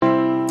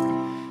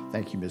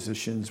Thank you,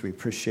 musicians. We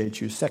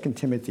appreciate you. 2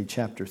 Timothy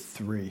chapter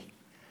 3.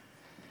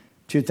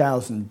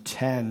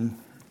 2010,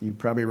 you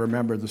probably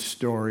remember the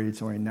story.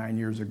 It's only 9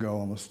 years ago,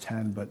 almost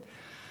 10, but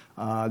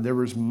there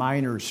was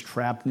miners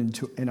trapped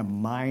in a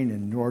mine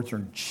in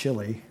northern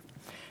Chile.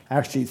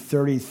 Actually,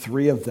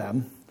 33 of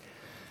them.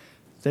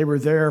 They were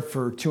there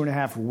for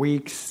 2.5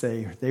 weeks.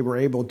 They were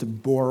able to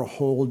bore a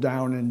hole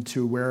down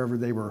into wherever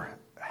they were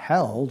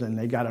held, and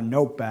they got a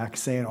note back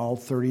saying all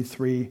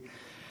 33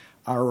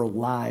 are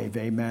alive.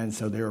 Amen.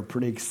 So they were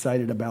pretty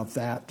excited about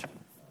that.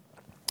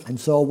 And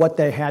so what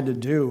they had to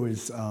do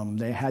is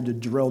they had to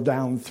drill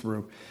down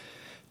through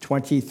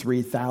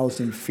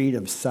 23,000 feet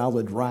of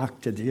solid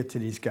rock to get to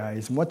these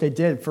guys. And what they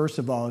did, first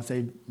of all, is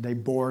they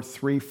bore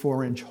 3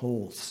 4-inch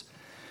holes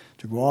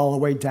to go all the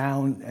way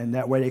down, and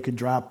that way they could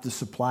drop the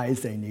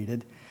supplies they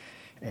needed.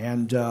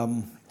 And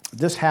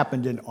this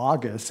happened in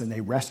August, and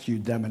they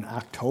rescued them in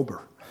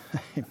October.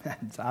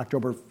 It's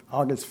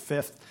August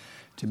 5th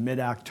to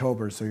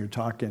mid-October, so you're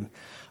talking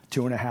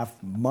 2.5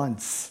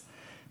 months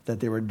that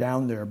they were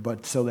down there.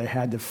 But so they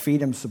had to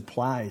feed them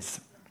supplies.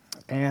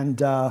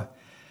 And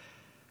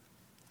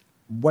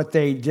what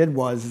they did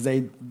was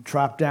they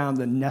dropped down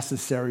the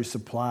necessary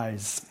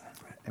supplies.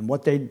 And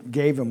what they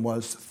gave them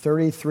was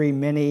 33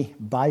 mini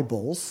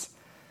Bibles,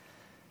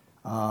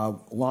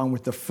 along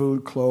with the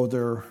food,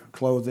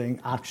 clothing,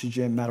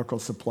 oxygen, medical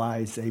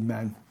supplies,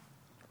 amen.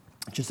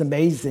 It's just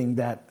amazing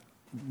that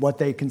what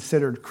they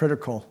considered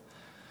critical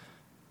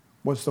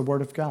was the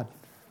Word of God.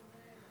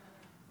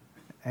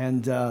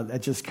 And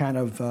that just kind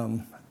of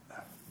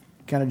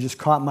just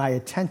caught my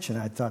attention.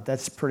 I thought,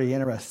 that's pretty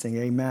interesting,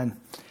 amen,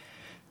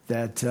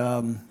 that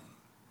no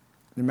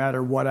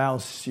matter what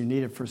else you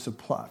needed for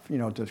supply,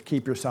 to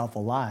keep yourself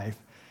alive,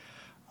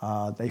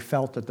 they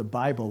felt that the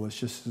Bible was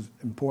just as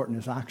important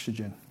as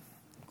oxygen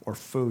or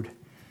food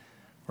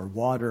or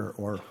water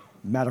or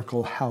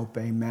medical help,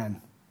 amen.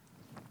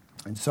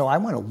 And so I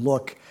want to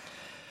look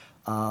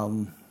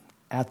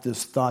at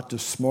this thought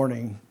this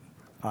morning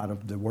out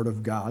of the Word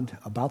of God,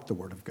 about the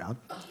Word of God.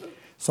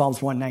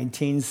 Psalms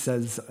 119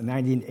 says,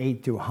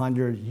 98 to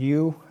 100,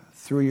 you,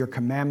 through your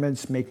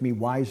commandments, make me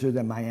wiser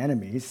than my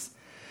enemies,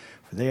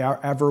 for they are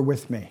ever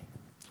with me.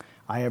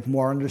 I have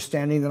more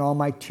understanding than all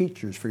my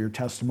teachers, for your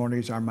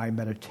testimonies are my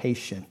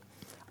meditation.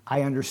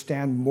 I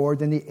understand more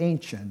than the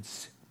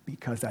ancients,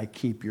 because I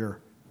keep your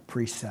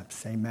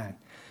precepts. Amen.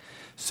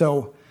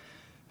 So,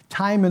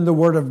 time in the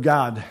Word of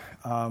God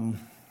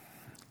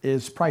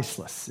is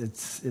priceless.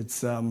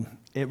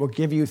 It will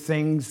give you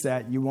things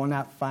that you will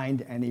not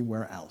find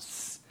anywhere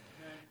else.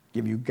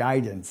 Give you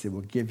guidance. It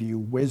will give you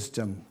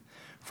wisdom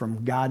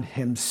from God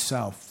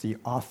Himself, the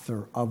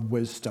author of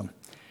wisdom.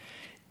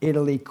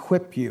 It'll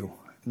equip you,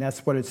 and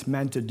that's what it's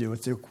meant to do.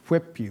 It's to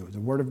equip you. The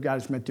Word of God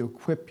is meant to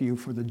equip you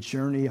for the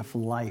journey of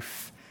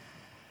life.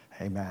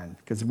 Amen.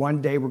 Because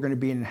one day we're going to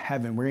be in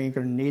heaven. We ain't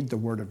going to need the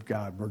Word of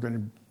God.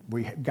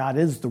 God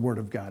is the Word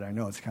of God. I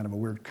know it's kind of a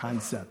weird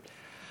concept.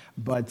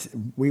 But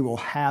we will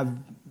have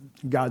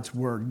God's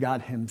Word,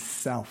 God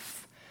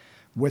Himself,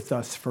 with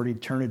us for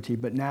eternity.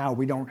 But now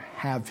we don't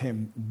have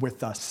Him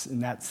with us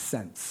in that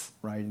sense,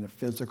 right, in the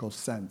physical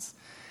sense.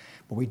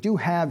 But we do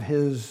have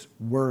His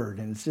Word,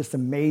 and it's just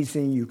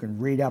amazing. You can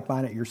read up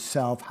on it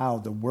yourself, how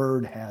the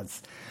Word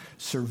has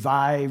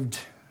survived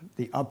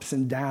the ups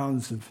and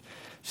downs of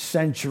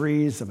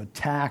centuries of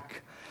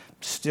attack,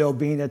 still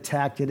being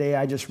attacked today.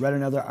 I just read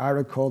another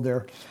article.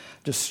 They're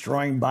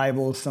destroying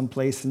Bibles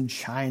someplace in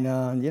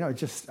China. And,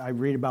 I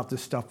read about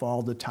this stuff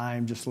all the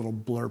time, just little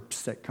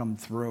blurps that come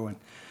through.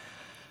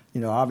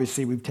 And,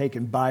 obviously we've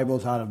taken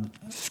Bibles out of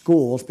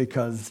schools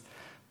because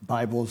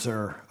Bibles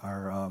are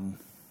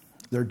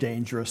they're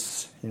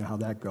dangerous. You know how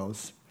that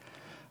goes.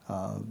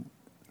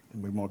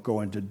 We won't go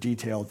into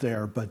detail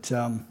there. But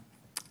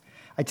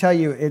I tell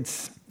you,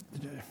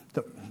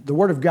 the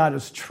Word of God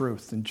is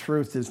truth, and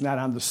truth is not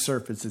on the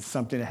surface. It's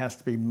something that has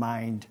to be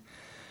mined.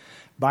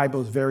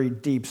 Bible is very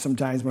deep.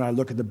 Sometimes when I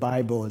look at the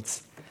Bible,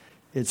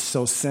 it's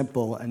so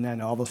simple, and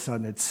then all of a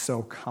sudden it's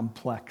so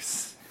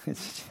complex.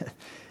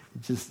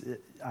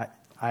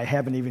 I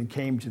haven't even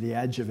came to the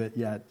edge of it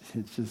yet.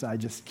 I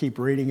just keep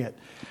reading it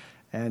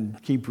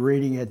and keep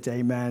reading it,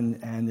 amen,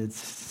 and it's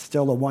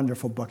still a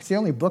wonderful book. It's the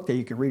only book that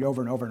you can read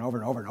over and over and over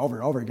and over and over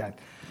and over again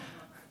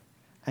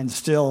and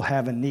still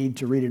have a need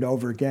to read it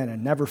over again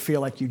and never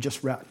feel like you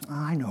just read,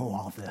 I know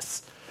all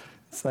this.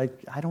 It's like,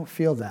 I don't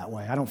feel that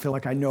way. I don't feel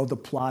like I know the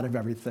plot of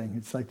everything.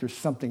 It's like there's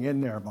something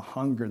in there of a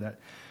hunger that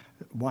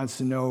wants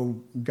to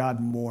know God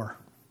more.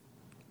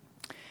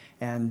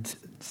 And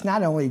it's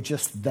not only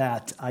just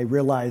that, I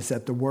realize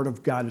that the Word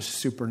of God is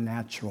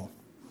supernatural.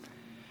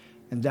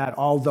 And that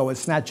although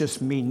it's not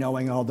just me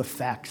knowing all the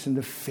facts and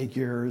the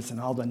figures and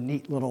all the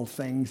neat little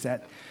things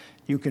that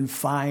you can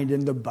find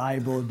in the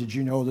Bible. Did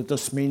you know that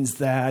this means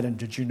that? And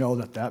did you know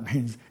that that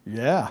means,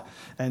 yeah.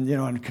 And,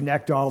 and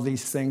connect all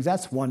these things.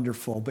 That's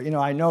wonderful. But,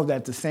 I know that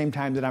at the same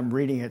time that I'm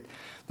reading it,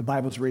 the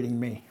Bible's reading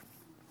me.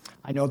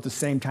 I know at the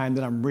same time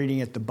that I'm reading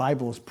it, the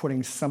Bible is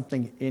putting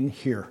something in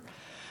here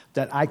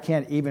that I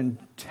can't even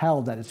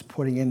tell that it's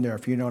putting in there,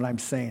 if you know what I'm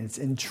saying. It's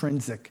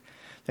intrinsic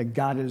that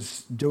God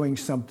is doing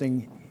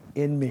something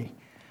in me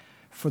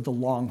for the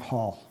long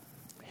haul.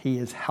 He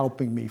is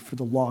helping me for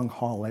the long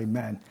haul,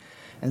 amen.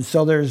 And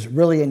so there's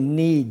really a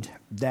need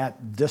that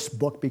this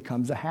book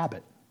becomes a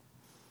habit,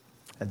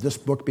 that this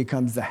book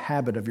becomes the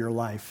habit of your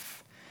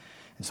life.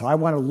 And so I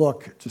want to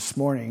look this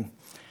morning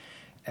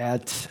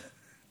at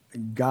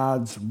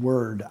God's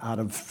word out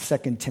of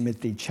 2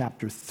 Timothy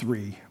chapter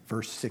 3,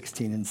 verse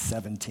 16 and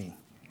 17.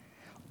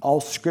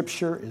 All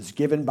scripture is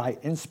given by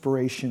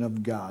inspiration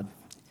of God.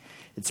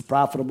 It's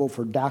profitable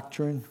for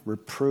doctrine,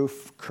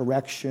 reproof,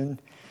 correction,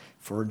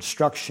 for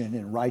instruction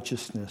in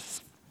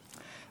righteousness,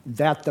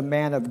 that the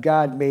man of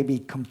God may be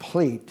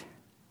complete,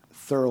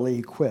 thoroughly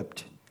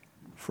equipped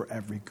for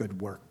every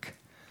good work.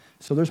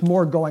 So there's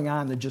more going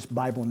on than just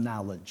Bible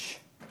knowledge.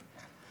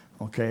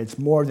 Okay, it's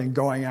more than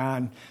going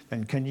on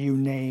than can you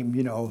name,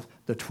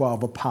 the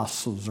 12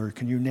 apostles, or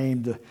can you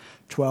name the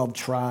 12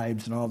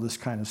 tribes and all this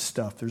kind of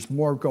stuff. There's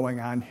more going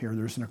on here.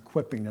 There's an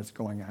equipping that's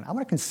going on. I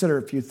want to consider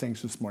a few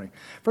things this morning.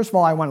 First of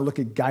all, I want to look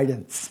at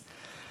guidance.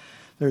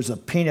 There's a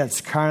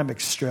Peanuts comic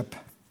strip.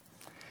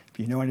 If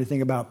you know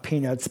anything about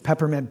Peanuts,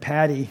 Peppermint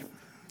Patty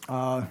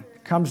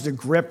comes to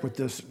grip with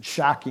this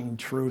shocking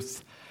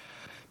truth.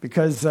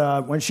 Because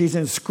when she's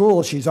in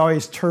school, she's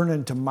always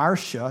turning to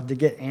Marcia to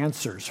get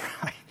answers,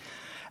 right?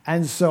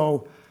 And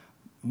so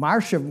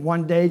Marcia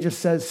one day just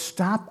says,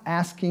 stop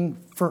asking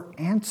for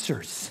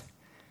answers.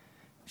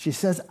 She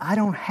says, I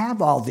don't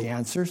have all the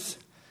answers.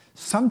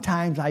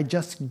 Sometimes I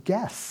just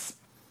guess.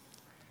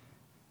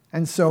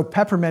 And so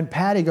Peppermint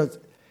Patty goes,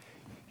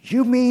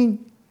 you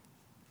mean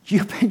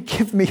you've been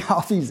giving me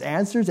all these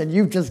answers and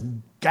you've just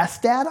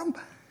guessed at them?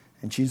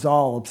 And she's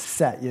all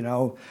upset,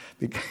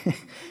 because,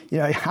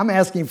 I'm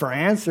asking for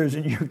answers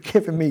and you're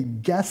giving me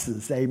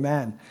guesses,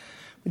 amen.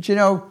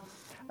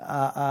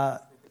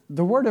 But,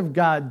 the Word of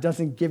God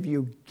doesn't give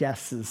you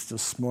guesses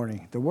this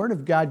morning. The Word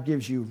of God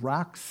gives you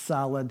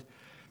rock-solid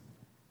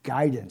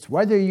guidance.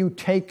 Whether you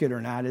take it or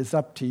not is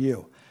up to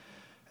you.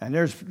 And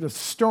there's the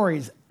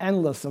stories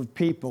endless of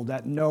people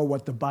that know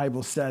what the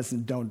Bible says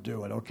and don't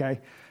do it,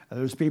 okay?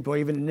 There's people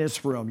even in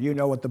this room, you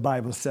know what the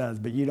Bible says,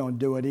 but you don't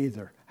do it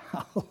either.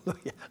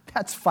 Hallelujah.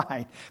 That's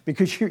fine.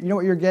 Because you know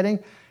what you're getting?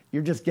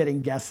 You're just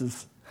getting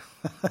guesses.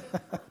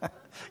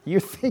 You're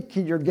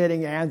thinking you're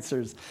getting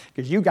answers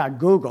because you got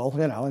Google,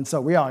 and so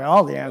we all got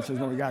all the answers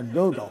when we got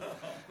Google.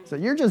 So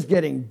you're just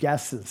getting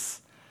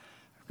guesses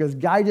because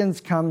guidance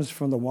comes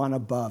from the one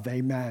above.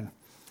 Amen.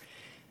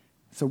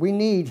 So we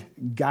need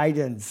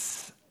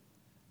guidance.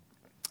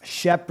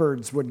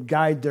 Shepherds would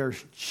guide their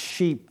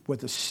sheep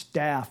with a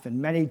staff,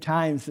 and many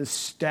times this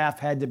staff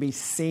had to be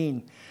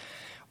seen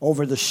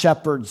over the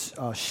shepherd's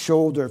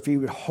shoulder if he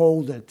would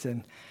hold it,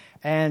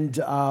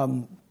 and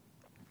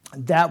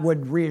that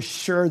would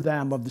reassure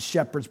them of the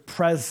shepherd's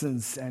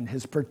presence and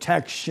his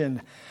protection.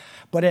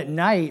 But at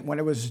night, when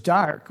it was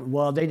dark,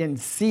 well, they didn't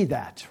see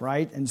that,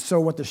 right? And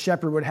so what the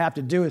shepherd would have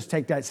to do is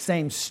take that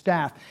same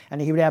staff, and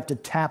he would have to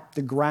tap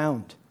the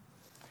ground.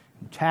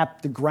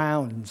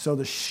 And so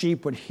the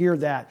sheep would hear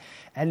that,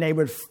 and they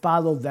would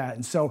follow that.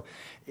 And so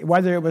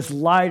whether it was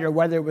light or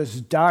whether it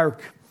was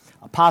dark,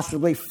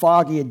 possibly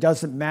foggy, it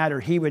doesn't matter.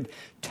 He would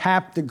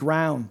tap the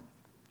ground.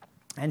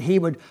 And he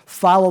would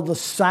follow the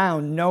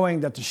sound, knowing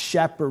that the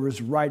shepherd was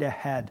right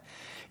ahead.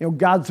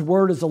 God's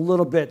word is a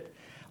little bit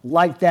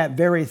like that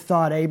very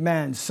thought,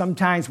 amen.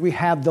 Sometimes we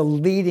have the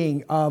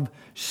leading of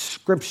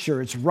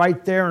Scripture. It's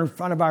right there in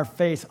front of our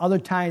face. Other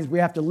times we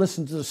have to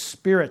listen to the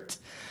Spirit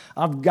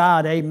of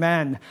God,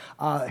 amen,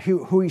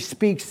 who he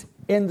speaks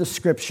in the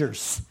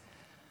Scriptures.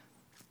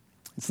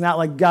 It's not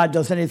like God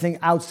does anything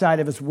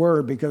outside of his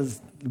word because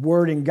the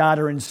word and God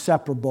are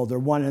inseparable. They're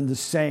one and the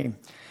same.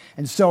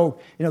 And so,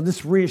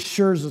 this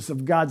reassures us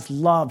of God's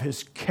love,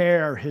 his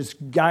care, his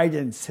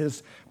guidance,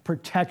 his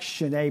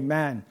protection.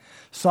 Amen.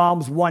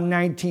 Psalms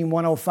 119,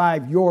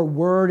 105, your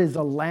word is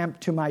a lamp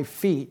to my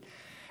feet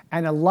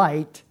and a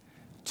light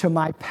to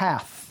my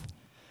path.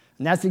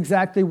 And that's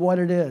exactly what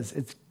it is.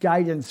 It's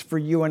guidance for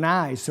you and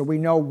I, so we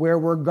know where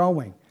we're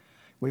going.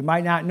 We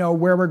might not know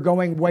where we're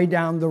going way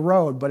down the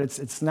road, but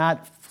it's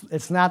not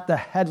the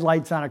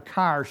headlights on a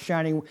car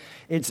shining.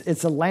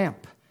 It's a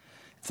lamp.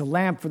 It's a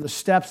lamp for the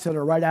steps that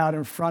are right out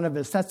in front of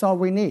us. That's all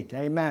we need,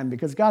 amen,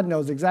 because God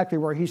knows exactly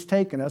where he's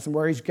taking us and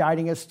where he's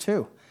guiding us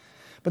to.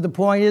 But the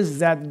point is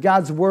that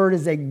God's word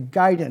is a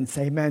guidance,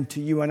 amen,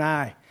 to you and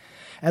I.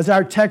 As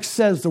our text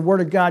says, the word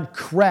of God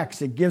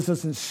corrects. It gives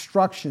us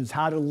instructions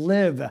how to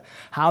live,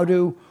 how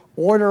to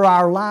order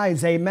our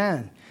lives,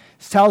 amen.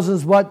 It tells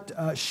us what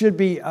should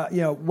be,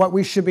 what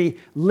we should be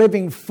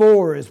living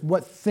for, is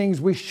what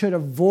things we should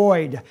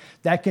avoid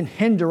that can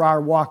hinder our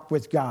walk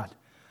with God.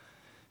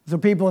 So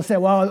people say,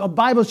 well, the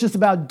Bible's just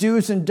about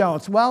do's and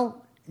don'ts.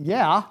 Well,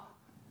 yeah.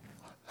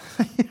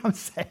 You know what I'm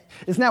saying?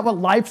 Isn't that what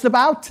life's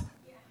about?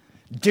 Yeah.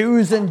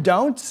 Do's and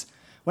don'ts?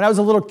 When I was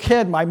a little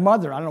kid, my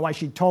mother, I don't know why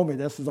she told me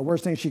this, is the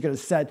worst thing she could have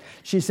said.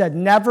 She said,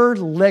 never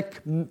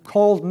lick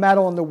cold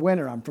metal in the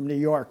winter. I'm from New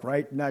York,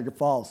 right? Niagara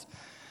Falls.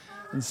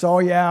 And so,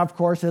 yeah, of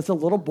course, as a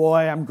little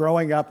boy, I'm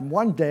growing up. And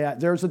one day,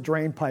 there's a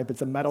drain pipe.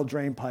 It's a metal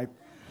drain pipe.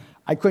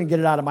 I couldn't get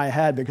it out of my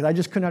head because I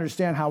just couldn't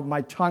understand how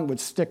my tongue would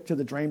stick to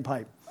the drain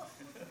pipe.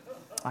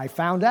 I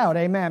found out,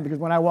 amen, because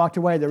when I walked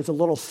away, there was a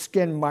little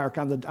skin mark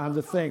on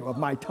the thing of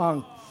my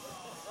tongue.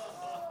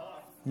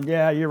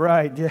 Yeah, you're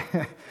right.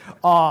 Yeah.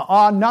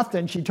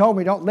 Nothing. She told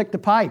me, don't lick the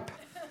pipe.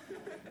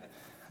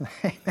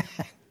 Amen.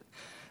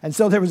 And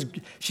so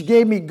she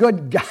gave me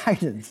good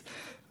guidance.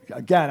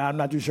 Again, I'm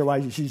not too sure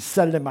why she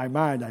said it in my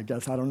mind, I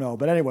guess. I don't know.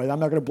 But anyway, I'm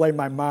not going to blame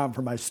my mom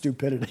for my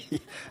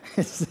stupidity.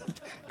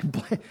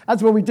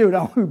 That's what we do,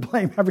 don't we?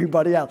 Blame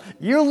everybody else.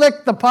 You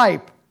lick the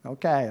pipe.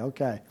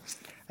 Okay.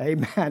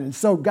 Amen. And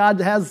so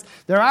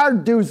there are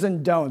do's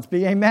and don'ts.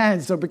 Amen.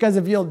 So because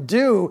if you'll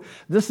do,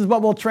 this is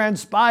what will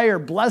transpire,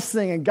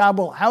 blessing, and God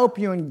will help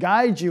you and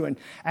guide you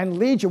and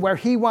lead you where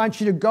he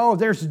wants you to go.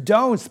 There's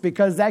don'ts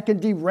because that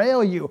can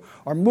derail you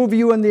or move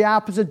you in the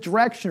opposite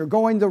direction or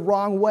going the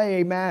wrong way.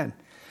 Amen.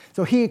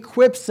 So he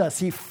equips us.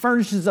 He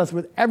furnishes us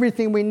with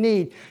everything we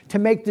need to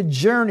make the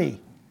journey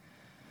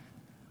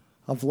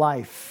of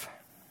life.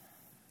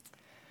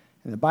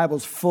 And the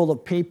Bible's full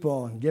of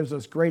people and gives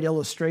us great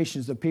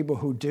illustrations of people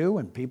who do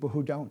and people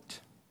who don't.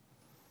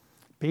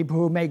 People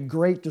who make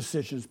great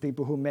decisions,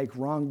 people who make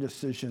wrong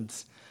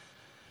decisions.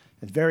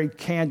 It's very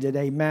candid,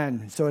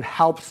 amen. So it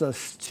helps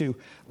us to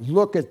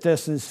look at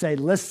this and say,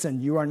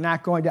 listen, you are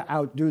not going to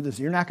outdo this.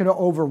 You're not going to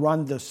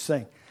overrun this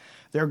thing.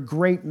 They're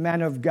great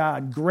men of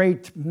God,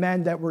 great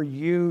men that were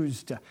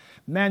used,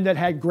 men that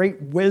had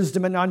great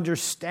wisdom and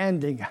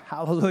understanding.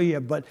 Hallelujah.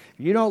 But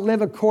if you don't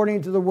live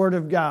according to the Word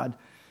of God,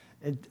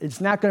 it's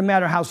not going to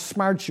matter how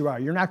smart you are.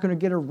 You're not going to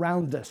get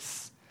around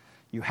this.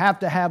 You have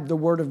to have the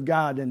Word of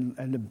God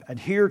and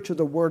adhere to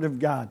the Word of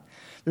God.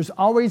 There's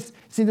always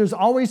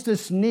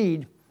this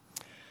need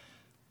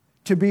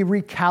to be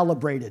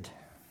recalibrated.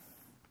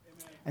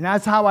 Amen. And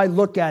that's how I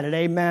look at it.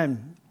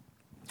 Amen.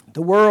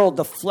 The world,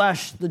 the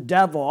flesh, the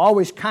devil,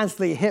 always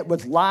constantly hit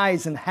with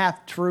lies and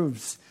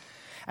half-truths.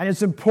 And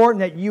it's important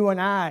that you and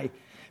I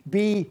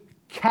be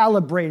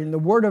calibrated. And the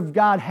Word of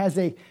God has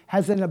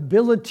an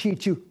ability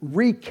to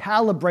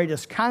recalibrate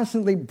us,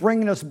 constantly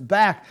bringing us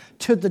back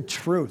to the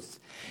truth.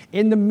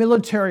 In the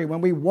military,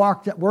 when we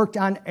worked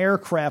on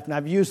aircraft, and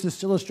I've used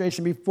this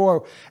illustration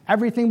before,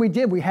 everything we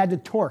did, we had to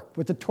torque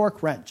with the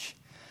torque wrench.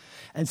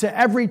 And so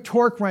every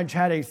torque wrench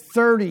had a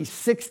 30,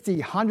 60,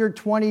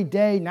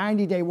 120-day,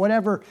 90-day,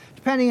 whatever,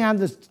 depending on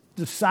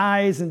the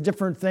size and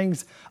different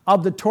things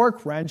of the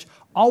torque wrench,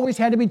 always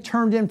had to be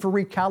turned in for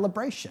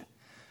recalibration.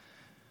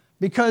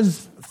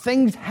 Because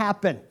things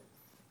happen.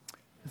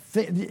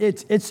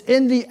 It's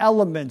in the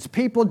elements.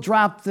 People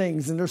drop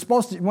things, and they're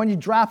supposed to. When you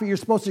drop it, you're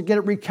supposed to get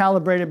it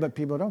recalibrated, but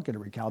people don't get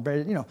it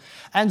recalibrated,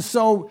 And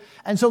so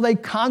they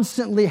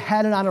constantly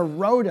had it on a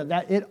rota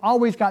that it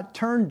always got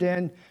turned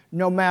in,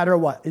 no matter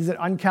what. Is it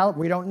uncalibrated?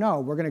 We don't know.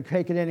 We're going to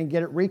take it in and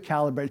get it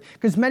recalibrated.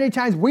 Because many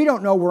times we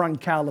don't know we're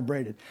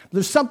uncalibrated.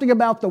 There's something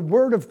about the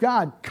Word of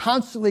God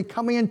constantly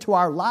coming into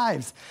our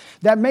lives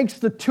that makes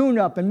the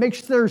tune-up and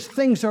makes sure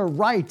things are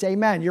right.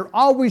 Amen. You're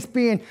always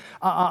being,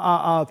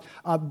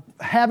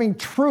 having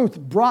truth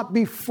brought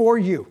before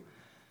you.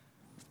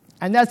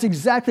 And that's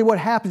exactly what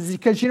happens.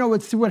 Because,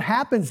 what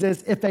happens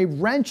is if a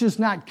wrench is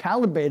not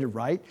calibrated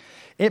right,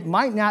 it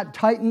might not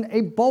tighten a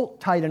bolt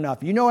tight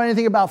enough. You know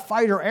anything about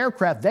fighter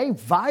aircraft? They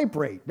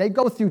vibrate. They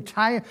go through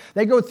time.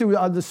 They go through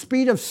the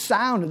speed of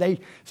sound.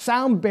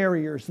 Sound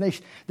barriers.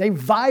 They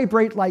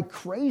vibrate like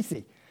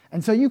crazy.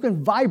 And so you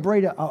can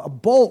vibrate a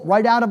bolt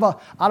right out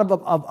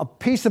of a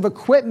piece of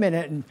equipment,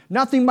 and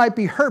nothing might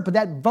be hurt, but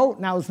that bolt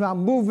now is not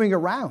moving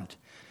around.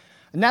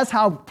 And that's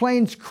how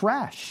planes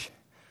crash.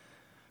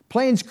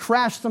 Planes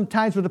crash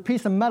sometimes with a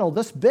piece of metal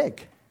this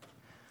big.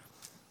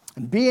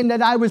 And being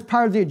that I was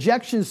part of the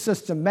ejection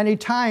system, many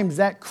times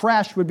that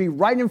crash would be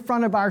right in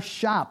front of our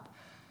shop.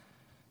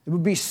 It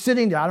would be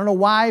sitting there. I don't know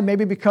why,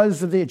 maybe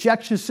because of the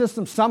ejection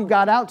system. Some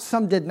got out,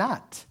 some did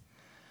not.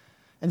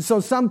 And so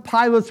some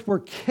pilots were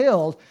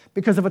killed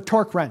because of a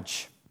torque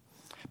wrench,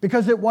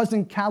 because it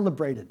wasn't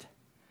calibrated.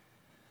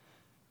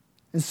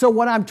 And so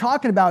what I'm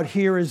talking about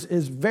here is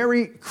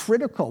very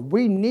critical.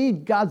 We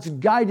need God's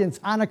guidance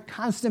on a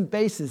constant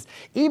basis,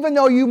 even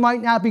though you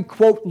might not be,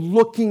 quote,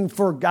 looking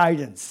for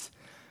guidance.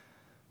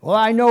 Well,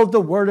 I know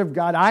the Word of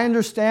God. I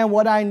understand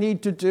what I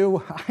need to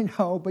do. I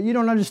know, but you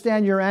don't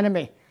understand your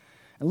enemy.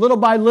 And little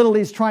by little,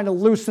 he's trying to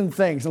loosen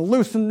things and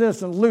loosen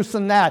this and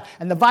loosen that.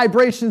 And the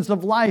vibrations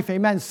of life,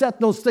 amen, set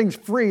those things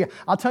free.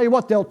 I'll tell you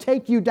what, they'll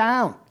take you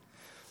down.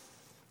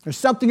 There's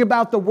something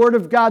about the Word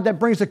of God that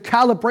brings a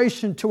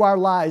calibration to our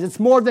lives. It's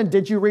more than,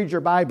 did you read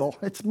your Bible?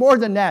 It's more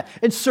than that.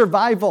 It's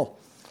survival.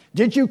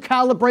 Did you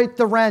calibrate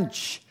the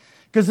wrench?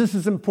 Because this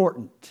is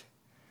important.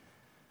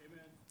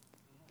 Amen.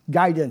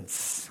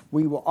 Guidance.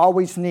 We will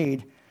always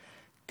need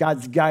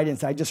God's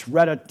guidance. I just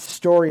read a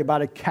story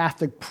about a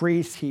Catholic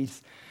priest.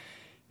 He's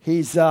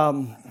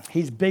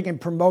big in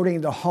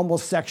promoting the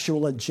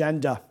homosexual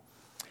agenda.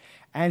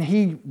 And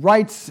he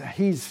writes,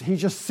 he's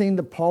just seen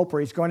the Pope, or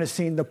he's going to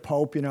see the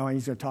Pope, and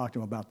he's going to talk to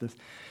him about this.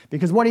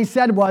 Because what he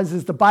said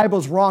is the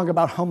Bible's wrong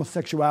about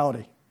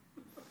homosexuality.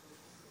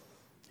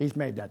 He's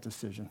made that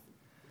decision.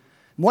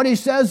 What he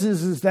says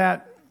is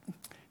that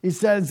He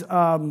says,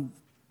 I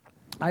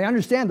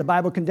understand the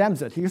Bible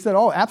condemns it. He said,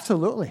 oh,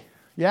 absolutely.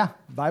 Yeah,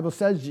 the Bible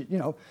says,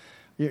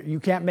 you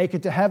can't make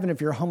it to heaven if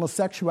you're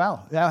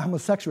homosexual.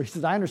 He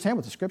says, I understand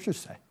what the scriptures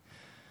say.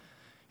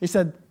 He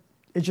said,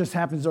 it just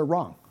happens they're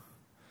wrong.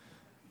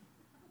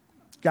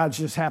 God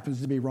just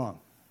happens to be wrong.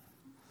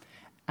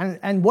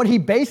 And what he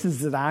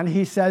bases it on,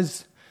 he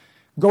says,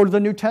 go to the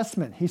New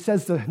Testament. He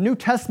says the New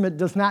Testament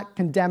does not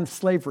condemn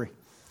slavery.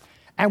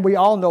 And we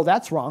all know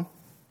that's wrong.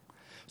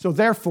 So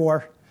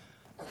therefore,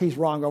 he's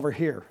wrong over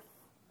here.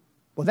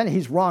 Well, then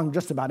he's wrong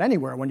just about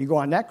anywhere when you go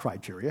on that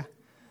criteria.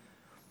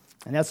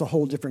 And that's a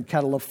whole different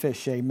kettle of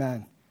fish,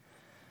 amen.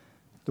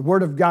 The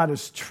Word of God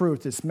is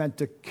truth. It's meant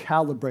to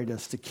calibrate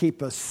us, to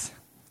keep us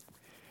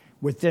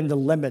within the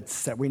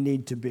limits that we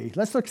need to be.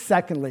 Let's look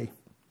secondly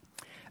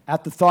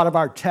at the thought of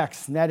our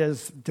text, and that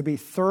is to be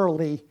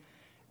thoroughly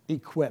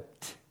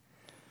equipped.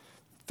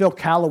 Phil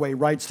Callaway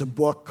writes a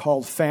book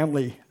called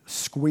Family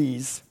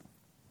Squeeze.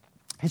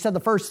 He said the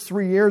first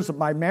 3 years of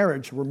my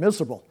marriage were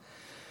miserable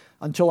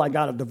until I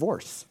got a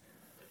divorce.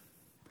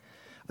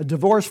 A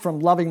divorce from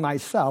loving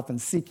myself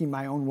and seeking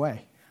my own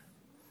way.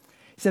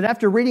 He said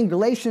after reading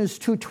Galatians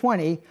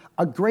 2:20,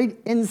 a great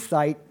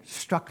insight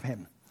struck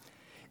him.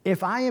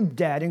 If I am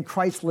dead and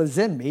Christ lives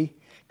in me,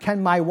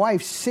 can my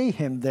wife see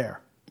him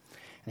there?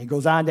 And he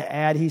goes on to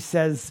add, he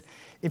says,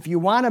 if you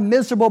want a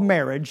miserable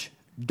marriage,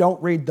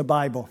 don't read the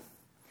Bible.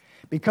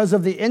 Because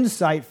of the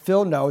insight,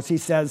 Phil knows, he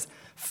says,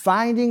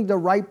 finding the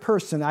right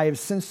person, I have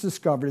since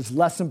discovered, is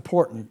less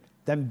important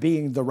than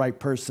being the right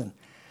person.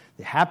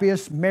 The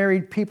happiest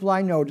married people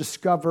I know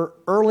discover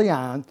early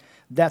on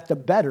that the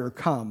better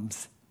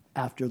comes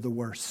after the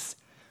worse.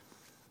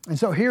 And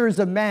so here is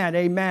a man,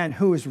 amen,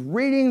 who is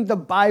reading the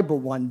Bible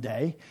one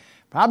day,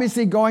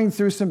 obviously going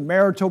through some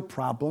marital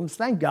problems.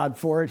 Thank God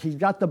for it. He's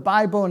got the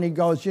Bible and he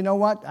goes, you know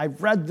what?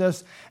 I've read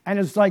this. And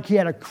it's like he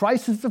had a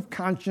crisis of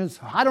conscience.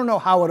 I don't know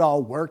how it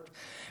all worked.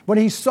 But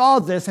he saw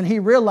this and he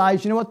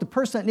realized, you know what? The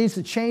person that needs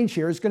to change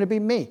here is going to be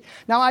me.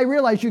 Now, I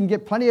realize you can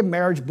get plenty of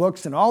marriage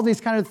books and all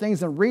these kind of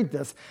things and read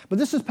this. But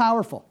this is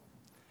powerful.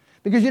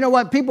 Because you know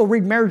what? People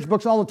read marriage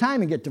books all the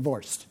time and get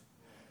divorced.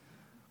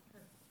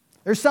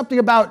 There's something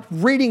about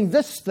reading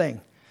this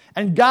thing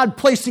and God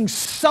placing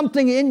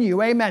something in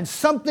you, amen,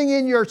 something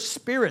in your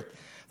spirit,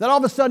 that all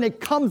of a sudden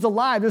it comes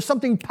alive. There's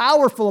something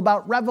powerful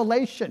about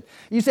revelation.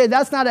 You say,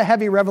 that's not a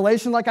heavy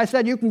revelation. Like I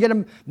said, you can get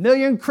a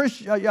million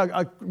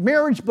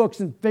marriage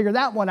books and figure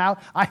that one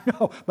out. I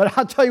know, but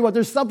I'll tell you what,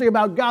 there's something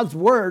about God's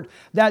word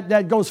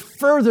that goes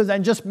further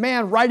than just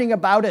man writing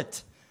about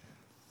it.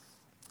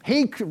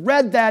 He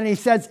read that and he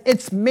says,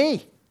 it's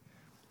me.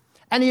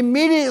 And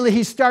immediately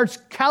he starts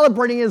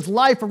calibrating his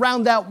life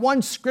around that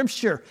one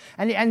scripture.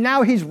 And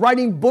now he's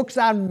writing books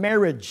on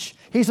marriage.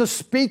 He's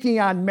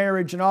speaking on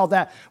marriage and all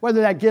that.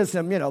 Whether that gives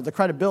him, the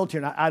credibility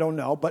or not, I don't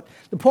know. But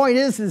the point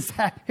is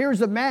that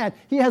here's a man.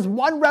 He has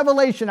one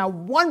revelation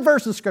on one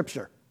verse of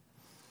scripture.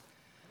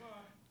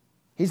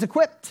 He's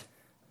equipped.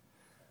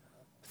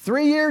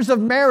 3 years of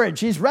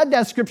marriage. He's read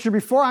that scripture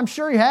before. I'm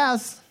sure he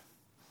has.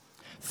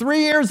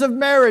 3 years of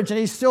marriage and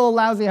he's still a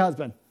lousy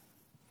husband.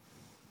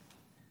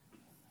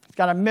 He's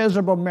got a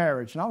miserable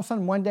marriage. And all of a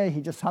sudden, one day, he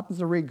just happens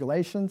to read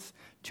Galatians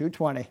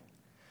 2:20.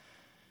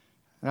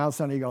 And all of a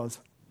sudden, he goes,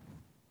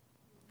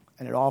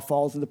 and it all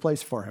falls into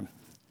place for him.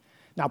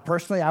 Now,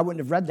 personally, I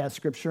wouldn't have read that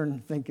scripture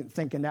and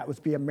thinking that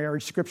would be a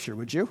marriage scripture,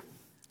 would you?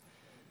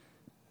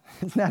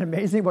 Isn't that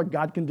amazing what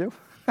God can do?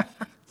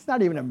 It's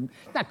not even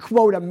not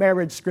quote a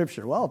marriage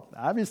scripture. Well,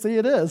 obviously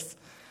it is,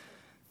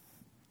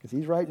 because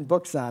he's writing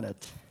books on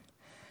it.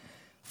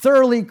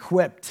 Thoroughly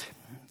equipped.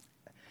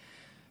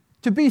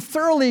 To be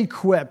thoroughly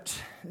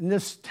equipped in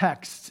this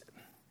text,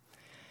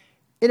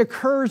 it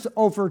occurs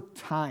over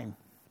time.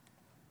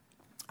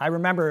 I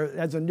remember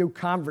as a new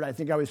convert, I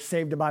think I was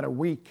saved about a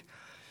week.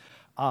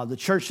 The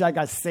church that I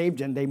got saved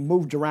in, they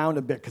moved around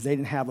a bit because they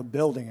didn't have a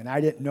building, and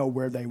I didn't know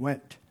where they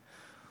went.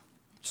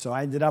 So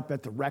I ended up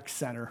at the rec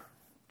center,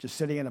 just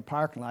sitting in a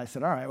parking lot. I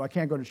said, all right, well, I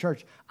can't go to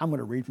church. I'm going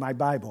to read my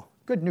Bible.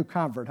 Good new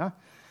convert, huh?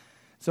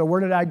 So where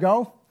did I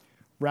go?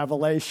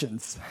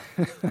 Revelations.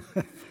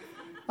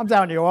 I'm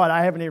telling you what,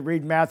 I haven't even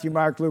read Matthew,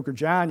 Mark, Luke, or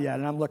John yet,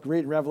 and I'm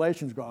reading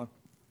Revelations going,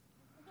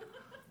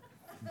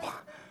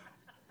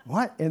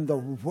 what in the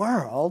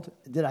world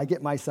did I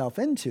get myself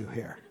into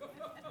here?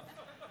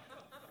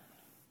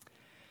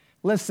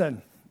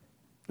 Listen,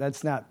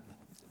 that's not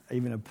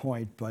even a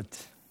point,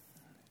 but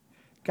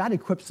God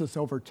equips us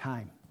over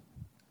time.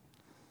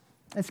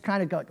 It's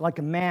kind of like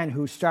a man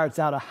who starts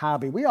out a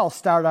hobby. We all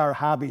start our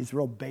hobbies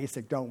real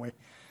basic, don't we?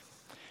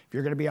 If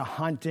you're going to be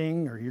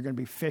hunting or you're going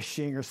to be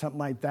fishing or something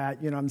like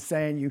that, you know what I'm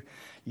saying?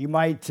 You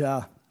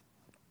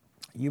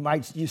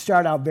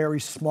start out very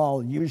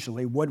small,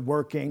 usually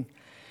woodworking.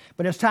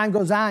 But as time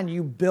goes on,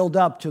 you build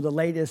up to the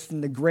latest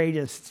and the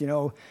greatest.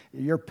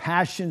 Your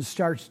passion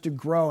starts to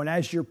grow. And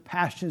as your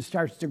passion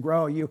starts to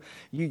grow,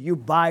 you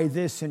buy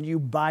this and you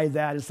buy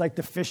that. It's like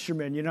the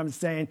fisherman, you know what I'm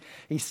saying?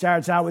 He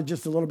starts out with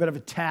just a little bit of a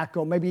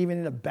tackle, maybe even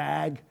in a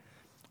bag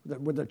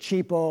with a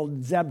cheap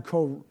old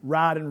Zebco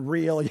rod and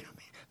reel.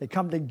 They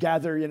come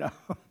together,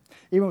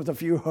 Even with a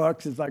few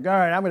hooks, it's like, all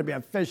right, I'm going to be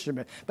a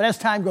fisherman. But as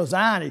time goes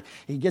on,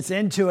 he gets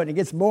into it, and he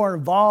gets more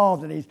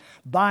involved, and he's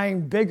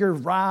buying bigger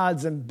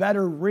rods and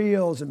better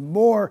reels and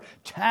more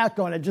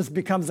tackle, and it just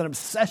becomes an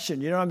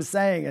obsession, you know what I'm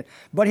saying?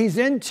 But he's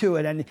into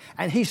it,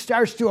 and he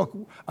starts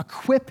to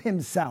equip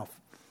himself.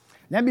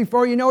 And then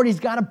before you know it, he's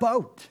got a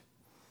boat.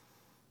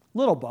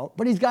 Little boat,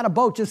 but he's got a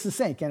boat just the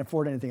same. Can't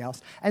afford anything else.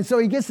 And so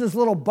he gets this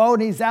little boat,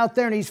 and he's out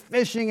there, and he's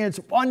fishing, and it's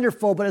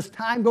wonderful. But as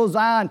time goes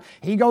on,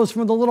 he goes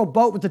from the little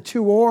boat with the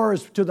 2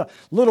 oars to the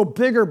little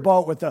bigger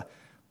boat with the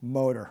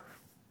motor.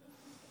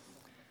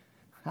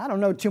 I don't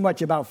know too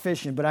much about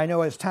fishing, but I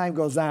know as time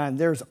goes on,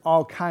 there's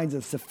all kinds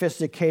of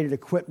sophisticated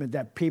equipment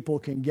that people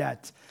can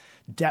get.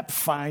 Depth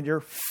finder,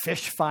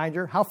 fish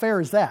finder. How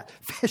fair is that?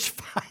 Fish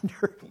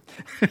finder.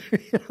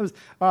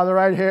 Oh, they're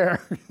right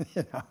here.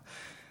 You know.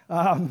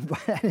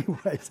 But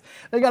anyways,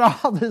 they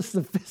got all this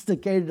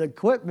sophisticated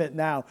equipment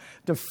now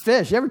to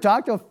fish. You ever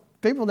talk to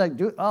people that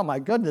do, oh my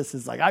goodness,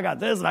 it's like, I got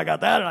this and I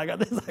got that and I got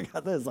this and I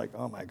got this. Like,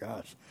 oh my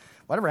gosh.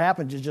 Whatever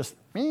happens is just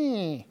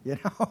me, you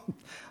know.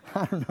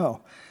 I don't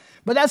know.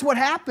 But that's what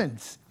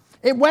happens.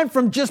 It went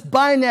from just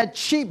buying that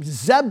cheap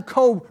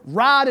Zebco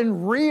rod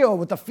and reel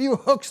with a few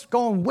hooks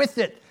going with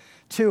it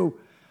to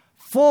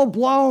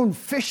full-blown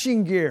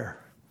fishing gear.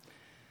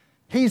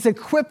 He's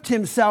equipped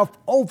himself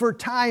over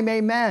time,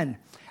 amen.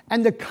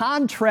 And the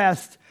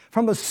contrast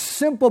from a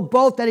simple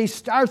boat that he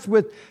starts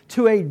with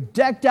to a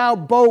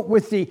decked-out boat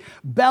with the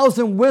bells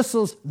and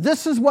whistles,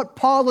 this is what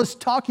Paul is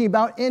talking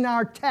about in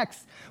our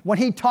text when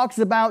he talks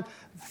about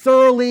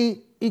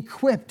thoroughly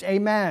equipped,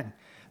 amen.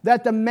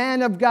 That the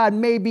man of God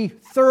may be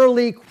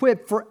thoroughly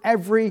equipped for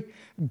every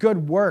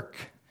good work.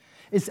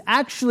 It's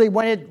actually,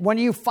 when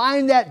you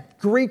find that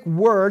Greek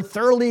word,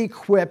 thoroughly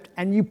equipped,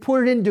 and you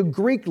put it into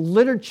Greek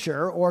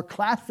literature or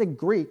classic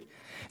Greek,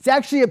 it's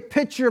actually a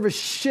picture of a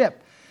ship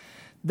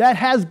that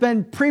has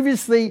been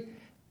previously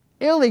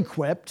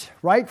ill-equipped,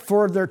 right,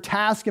 for their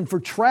task and for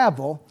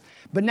travel.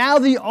 But now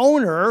the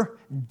owner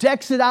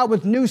decks it out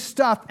with new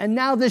stuff, and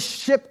now this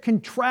ship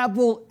can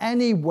travel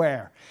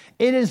anywhere.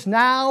 It is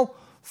now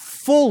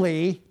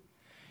fully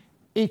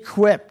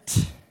equipped.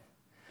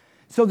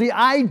 So the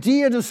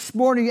idea this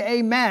morning,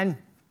 amen,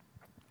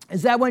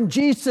 is that when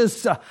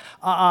Jesus,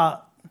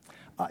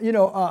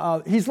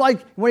 he's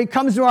like, when he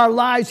comes to our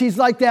lives, he's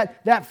like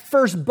that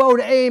first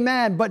boat,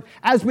 amen. But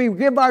as we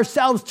give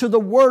ourselves to the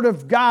Word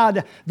of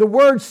God, the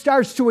Word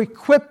starts to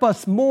equip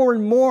us more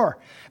and more.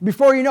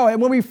 Before you know it,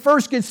 when we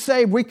first get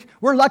saved,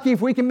 we're lucky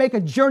if we can make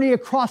a journey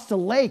across the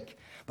lake.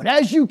 But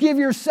as you give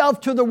yourself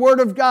to the Word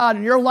of God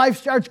and your life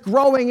starts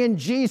growing in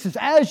Jesus,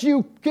 as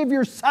you give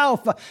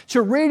yourself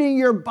to reading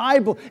your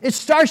Bible, it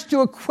starts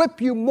to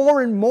equip you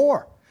more and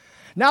more.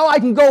 Now I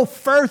can go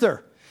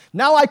further.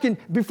 Now I can,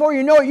 before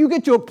you know it, you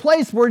get to a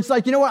place where it's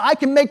like, you know what, I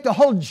can make the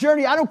whole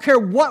journey. I don't care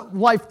what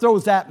life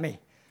throws at me.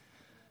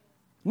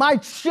 My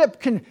ship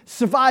can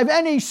survive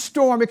any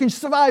storm. It can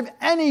survive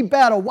any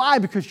battle. Why?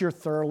 Because you're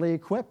thoroughly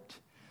equipped.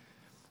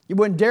 You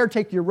wouldn't dare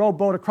take your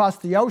rowboat across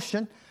the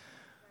ocean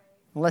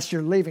unless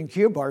you're leaving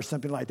Cuba or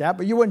something like that.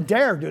 But you wouldn't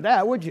dare do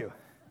that, would you?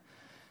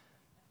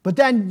 But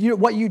then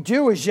what you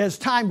do is, as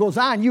time goes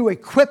on, you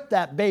equip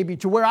that baby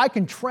to where I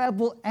can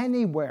travel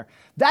anywhere.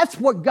 That's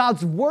what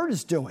God's Word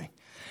is doing.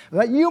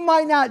 That you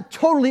might not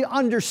totally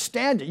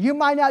understand it. You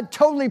might not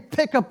totally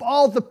pick up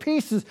all the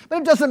pieces, but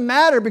it doesn't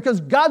matter because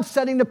God's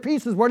setting the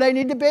pieces where they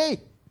need to be.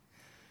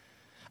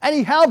 And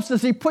He helps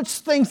us. He puts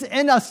things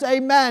in us,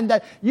 amen,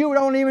 that you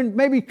don't even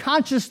maybe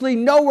consciously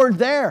know are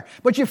there.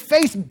 But you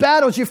face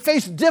battles, you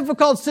face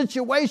difficult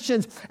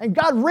situations, and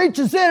God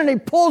reaches in and He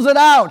pulls it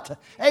out.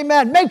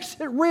 Amen. Makes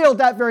it real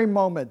that very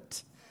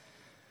moment.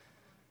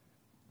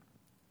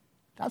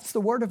 That's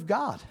the Word of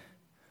God.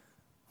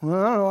 Well,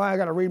 I don't know why I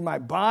got to read my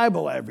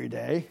Bible every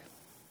day.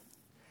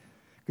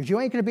 Because you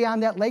ain't going to be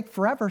on that lake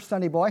forever,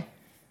 sonny boy.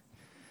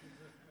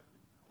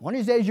 One of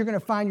these days you're going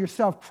to find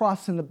yourself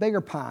crossing the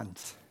bigger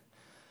ponds.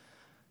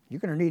 You're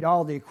going to need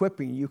all the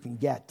equipping you can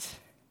get.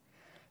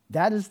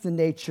 That is the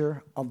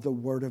nature of the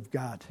Word of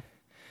God.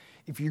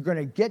 If you're going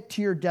to get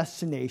to your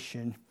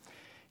destination,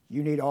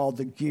 you need all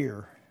the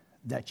gear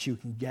that you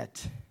can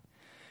get.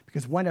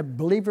 Because when a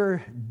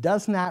believer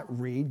does not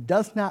read,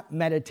 does not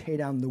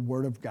meditate on the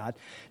Word of God,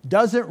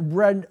 doesn't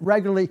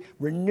regularly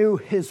renew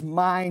his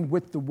mind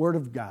with the Word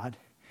of God,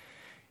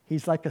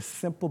 he's like a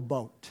simple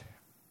boat.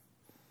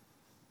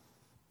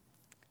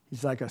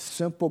 He's like a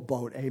simple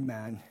boat,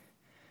 amen,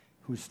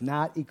 who's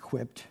not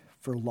equipped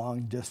for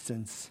long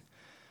distance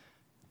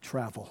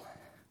travel.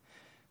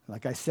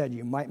 Like I said,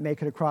 you might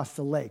make it across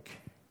the lake,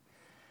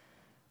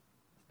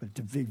 but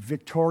to be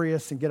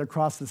victorious and get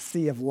across the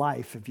sea of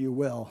life, if you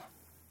will,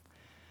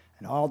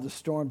 and all the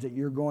storms that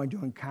you're going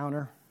to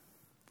encounter,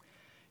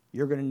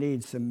 you're going to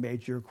need some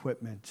major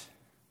equipment.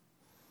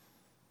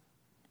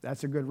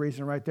 That's a good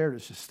reason right there to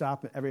just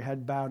stop, every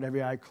head bowed,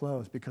 every eye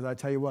closed, because I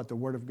tell you what, the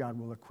Word of God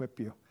will equip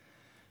you.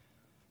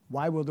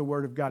 Why will the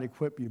Word of God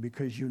equip you?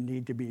 Because you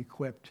need to be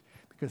equipped.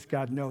 Because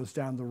God knows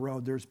down the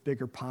road there's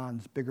bigger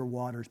ponds, bigger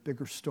waters,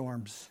 bigger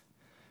storms,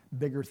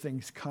 bigger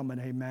things coming,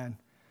 amen.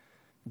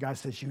 God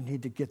says you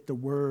need to get the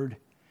word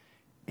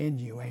in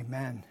you.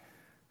 Amen.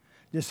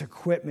 This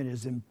equipment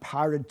is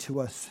imparted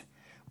to us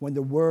when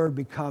the word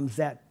becomes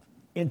that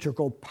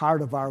integral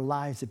part of our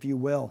lives, if you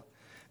will.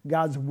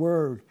 God's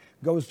word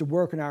goes to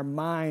work in our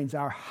minds,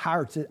 our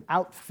hearts. It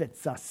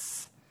outfits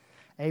us.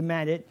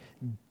 Amen. It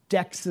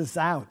decks us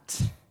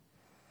out.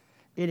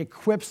 It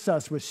equips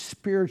us with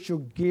spiritual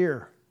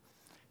gear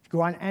to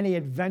go on any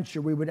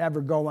adventure we would ever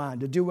go on,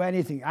 to do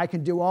anything. I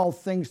can do all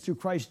things through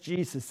Christ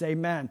Jesus.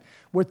 Amen.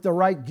 With the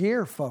right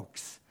gear,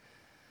 folks.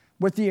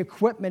 With the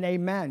equipment.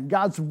 Amen.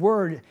 God's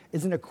word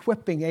is an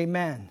equipping.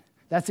 Amen.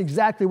 That's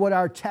exactly what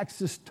our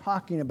text is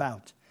talking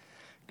about.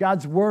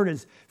 God's word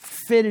is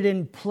fitted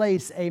in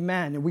place.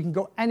 Amen. And we can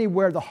go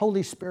anywhere the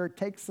Holy Spirit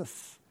takes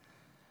us.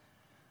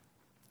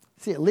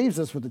 See, it leaves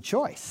us with a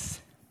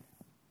choice.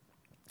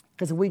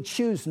 Because if we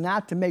choose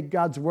not to make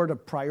God's word a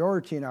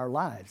priority in our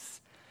lives,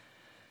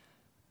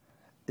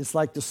 it's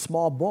like the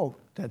small boat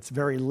that's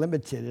very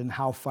limited in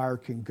how far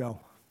it can go.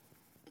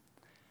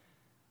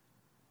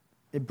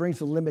 It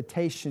brings a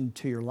limitation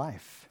to your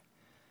life.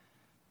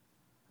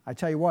 I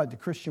tell you what, the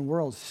Christian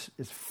world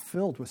is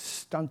filled with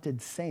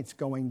stunted saints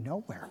going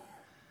nowhere.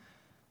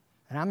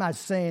 And I'm not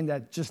saying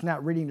that just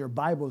not reading their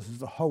Bibles is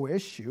the whole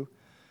issue,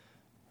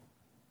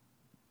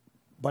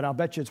 but I'll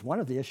bet you it's one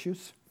of the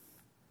issues.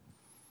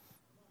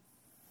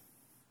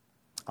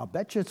 I'll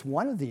bet you it's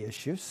one of the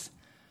issues.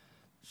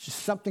 It's just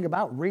something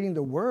about reading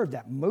the Word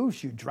that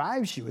moves you,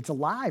 drives you. It's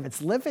alive.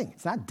 It's living.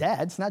 It's not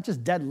dead. It's not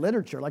just dead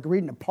literature, like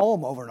reading a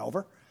poem over and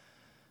over.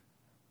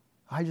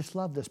 I just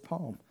love this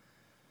poem.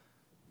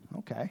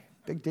 Okay,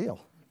 big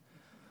deal.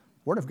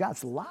 Word of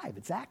God's alive.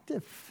 It's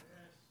active.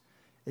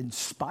 It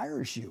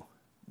inspires you,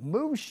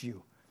 moves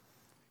you,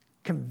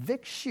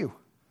 convicts you,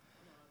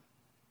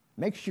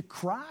 makes you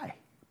cry,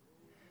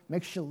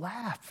 makes you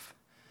laugh,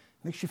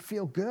 makes you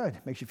feel good,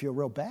 makes you feel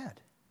real bad.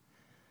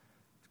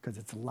 Because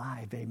it's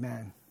alive,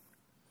 amen.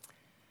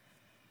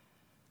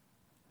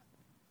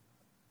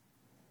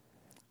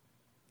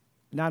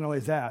 Not only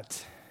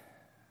that,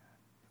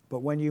 but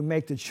when you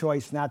make the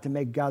choice not to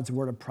make God's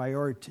word a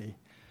priority,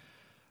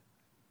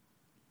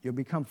 you'll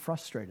become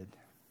frustrated.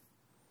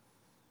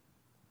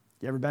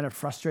 You ever been a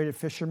frustrated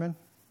fisherman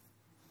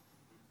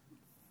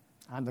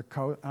on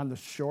the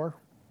shore?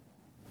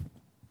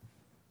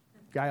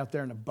 Guy out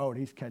there in a boat,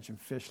 he's catching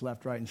fish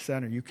left, right, and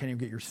center. You can't even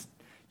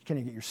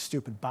get your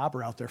stupid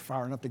bobber out there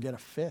far enough to get a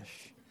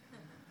fish.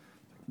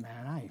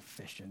 Man, I ain't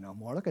fishing no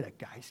more. Look at that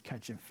guy, he's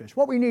catching fish.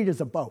 What we need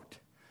is a boat.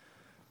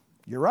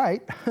 You're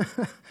right.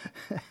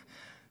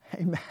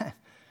 Amen.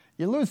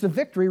 You lose the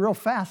victory real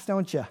fast,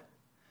 don't you?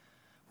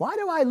 Why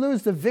do I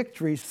lose the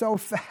victory so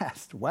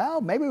fast? Well,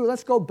 maybe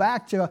let's go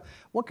back to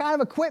what kind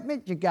of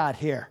equipment you got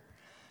here.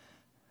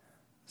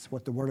 That's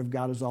what the Word of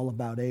God is all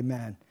about,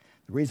 amen.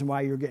 The reason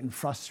why you're getting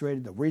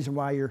frustrated, the reason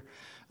why you're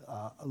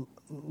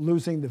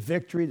losing the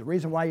victory, the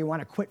reason why you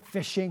want to quit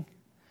fishing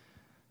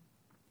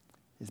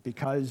is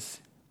because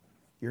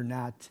you're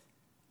not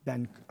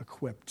been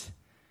equipped.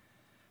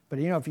 But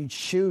you know, if you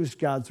choose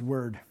God's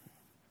Word,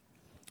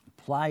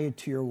 apply it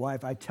to your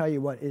wife, I tell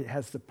you what, it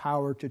has the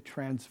power to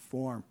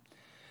transform,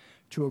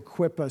 to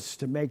equip us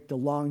to make the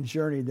long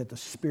journey that the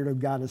Spirit of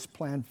God has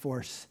planned for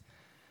us.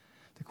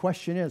 The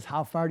question is,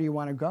 how far do you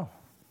want to go?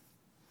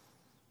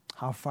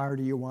 How far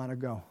do you want to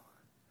go?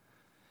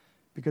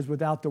 Because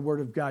without the Word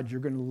of God, you're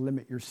going to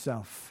limit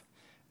yourself.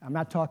 I'm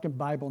not talking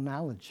Bible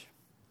knowledge.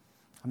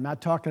 I'm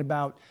not talking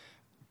about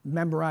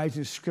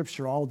memorizing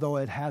Scripture, although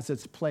it has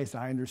its place.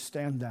 I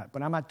understand that.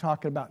 But I'm not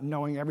talking about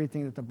knowing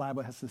everything that the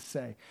Bible has to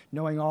say,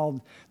 knowing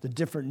all the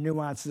different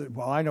nuances.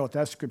 Well, I know what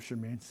that Scripture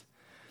means.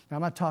 Now,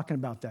 I'm not talking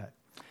about that.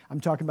 I'm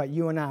talking about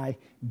you and I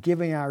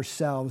giving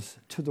ourselves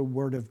to the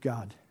Word of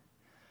God.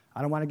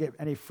 I don't want to get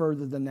any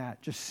further than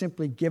that. Just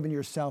simply giving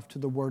yourself to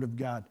the Word of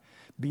God.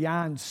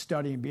 Beyond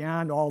studying,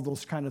 beyond all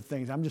those kind of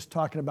things. I'm just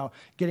talking about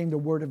getting the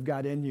Word of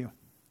God in you.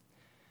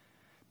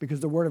 Because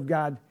the Word of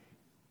God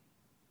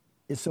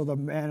is so the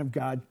man of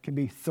God can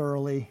be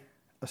thoroughly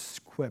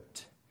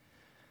equipped.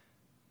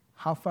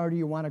 How far do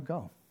you want to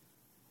go?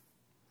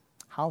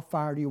 How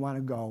far do you want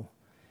to go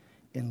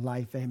in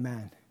life?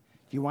 Amen.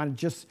 Do you want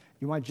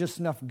just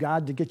enough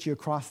God to get you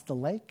across the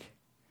lake?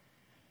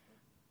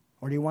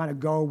 Or do you want to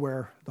go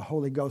where the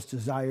Holy Ghost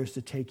desires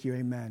to take you?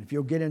 Amen. If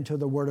you'll get into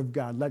the Word of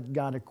God, let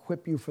God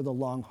equip you for the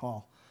long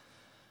haul.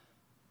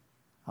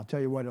 I'll tell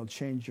you what, it'll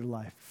change your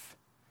life.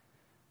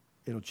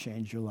 It'll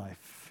change your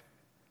life.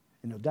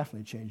 And it'll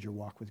definitely change your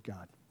walk with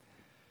God.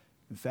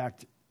 In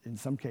fact, in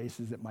some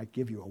cases, it might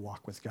give you a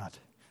walk with God.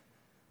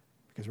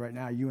 Because right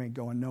now, you ain't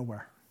going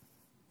nowhere.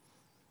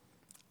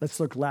 Let's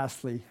look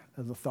lastly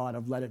at the thought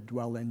of let it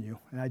dwell in you.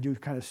 And I do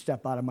kind of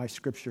step out of my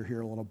scripture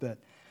here a little bit.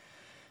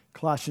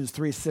 Colossians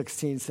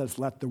 3:16 says,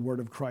 let the word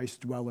of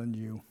Christ dwell in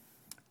you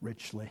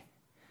richly.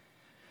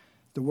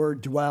 The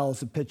word dwell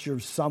is a picture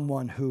of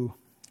someone who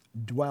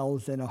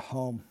dwells in a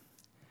home.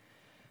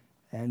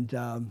 And,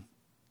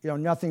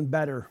 nothing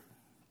better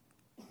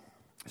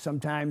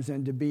sometimes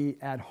than to be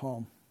at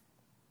home.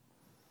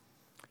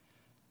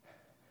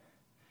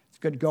 It's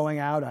good going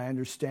out, I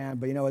understand.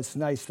 But, it's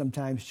nice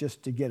sometimes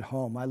just to get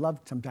home. I love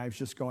sometimes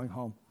just going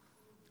home.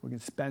 We can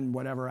spend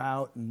whatever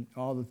out and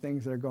all the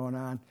things that are going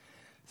on.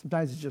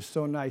 Sometimes it's just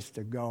so nice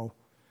to go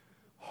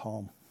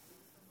home.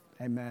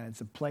 Amen. It's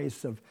a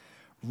place of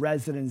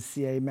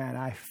residency. Amen.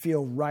 I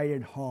feel right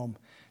at home.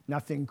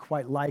 Nothing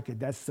quite like it.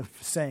 That's the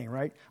saying,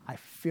 right? I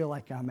feel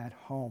like I'm at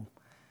home.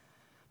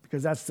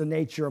 Because that's the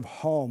nature of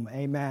home.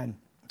 Amen.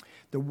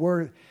 The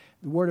word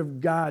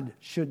of God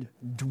should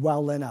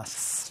dwell in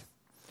us.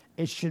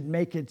 It should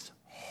make its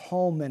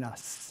home in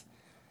us.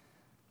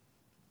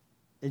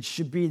 It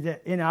should be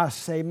in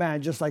us,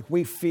 amen, just like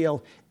we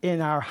feel in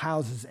our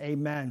houses,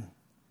 amen.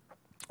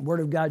 The Word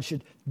of God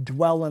should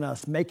dwell in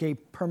us, make a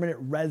permanent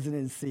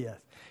residency.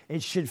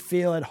 It should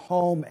feel at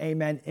home,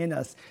 amen, in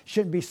us. It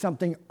shouldn't be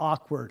something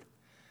awkward.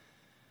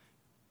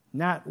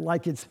 Not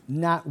like it's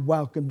not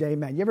welcomed,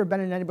 amen. You ever been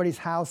in anybody's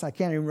house? I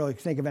can't even really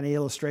think of any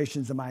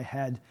illustrations in my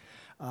head.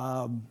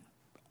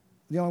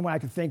 The only one I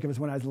can think of is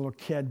when I was a little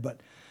kid,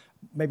 but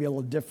maybe a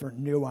little different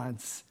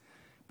nuance.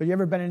 But you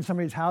ever been in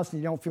somebody's house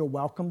and you don't feel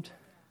welcomed?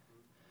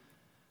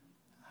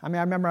 I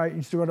remember I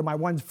used to go to my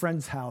one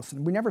friend's house,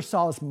 and we never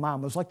saw his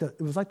mom. It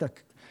was like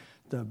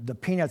the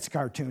Peanuts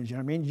cartoons, you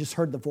know what I mean? You just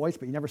heard the voice,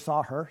 but you never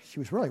saw her. She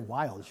was really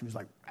wild. She was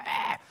like,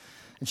 ah.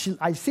 And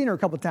I've seen her a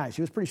couple of times.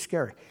 She was pretty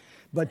scary.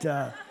 But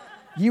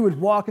you would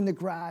walk in the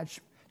garage,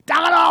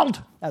 Donald!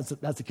 That's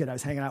the kid I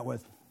was hanging out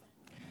with.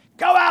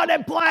 Go out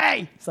and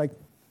play! It's like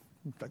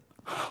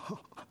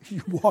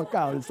you walk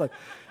out. It's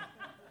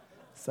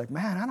like,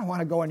 man, I don't want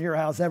to go in your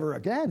house ever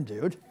again,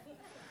 dude.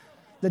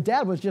 The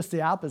dad was just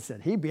the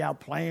opposite. He'd be out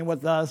playing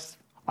with us,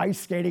 ice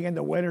skating in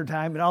the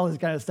wintertime and all this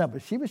kind of stuff.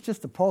 But she was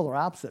just the polar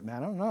opposite, man.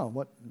 I don't know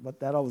what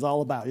that was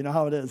all about. You know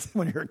how it is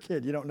when you're a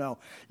kid. You don't know.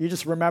 You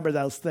just remember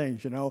those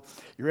things,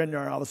 You're in there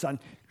and all of a sudden,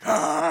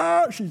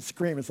 she'd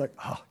scream. It's like,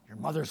 oh, your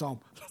mother's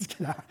home. Let's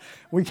get out.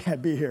 We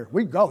can't be here.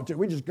 We go, dude.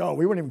 We just go.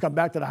 We wouldn't even come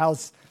back to the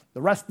house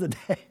the rest of the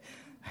day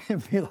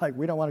and be like,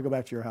 we don't want to go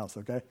back to your house,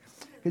 okay?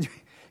 Because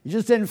you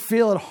just didn't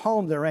feel at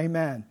home there,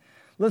 amen.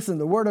 Listen,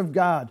 the Word of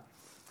God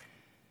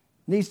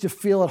needs to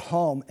feel at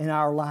home in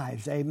our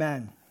lives.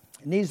 Amen.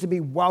 It needs to be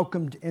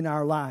welcomed in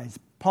our lives.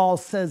 Paul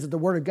says that the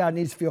Word of God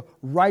needs to feel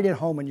right at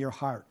home in your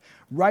heart,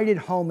 right at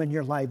home in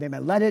your life.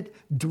 Amen. Let it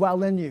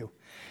dwell in you.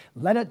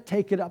 Let it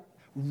take it up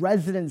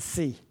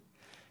residency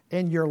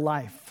in your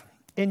life,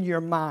 in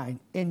your mind,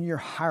 in your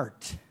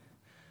heart.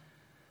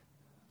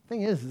 The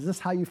thing is this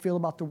how you feel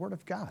about the Word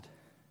of God?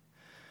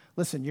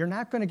 Listen, you're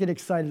not going to get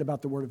excited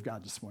about the Word of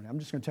God this morning. I'm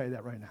just going to tell you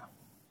that right now.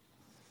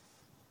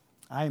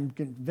 I'm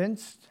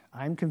convinced,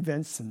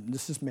 and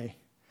this is me,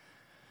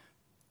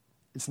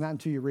 it's not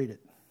until you read it.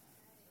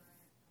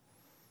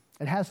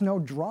 It has no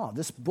draw.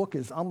 This book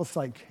is almost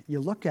like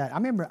you look at it. I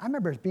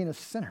remember as being a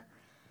sinner.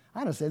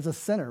 Honestly, as a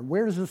sinner,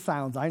 weird as it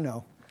sounds, I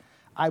know.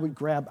 I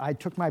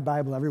took my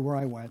Bible everywhere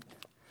I went,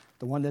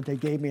 the one that they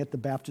gave me at the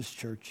Baptist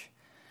church,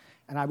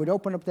 and I would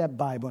open up that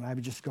Bible and I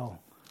would just go,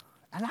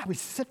 and I would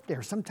sit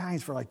there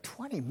sometimes for like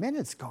 20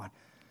 minutes going,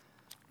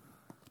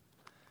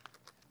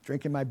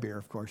 drinking my beer,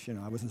 of course,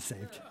 I wasn't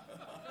saved.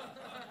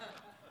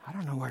 I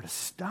don't know where to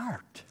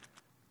start.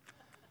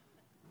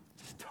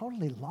 Just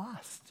totally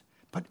lost.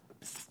 But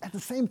at the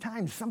same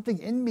time, something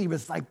in me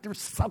was like,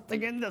 there's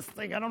something in this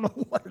thing. I don't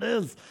know what it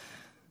is.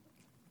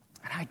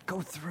 And I'd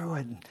go through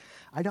it. And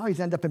I'd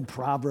always end up in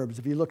Proverbs.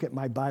 If you look at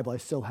my Bible, I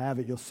still have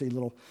it. You'll see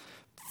little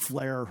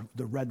flare,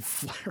 the red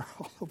flare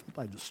all over.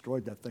 I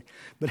destroyed that thing.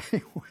 But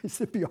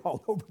anyways, it'd be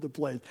all over the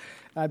place.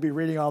 I'd be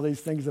reading all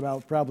these things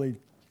about probably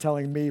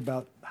telling me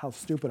about how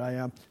stupid I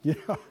am,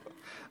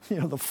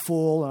 the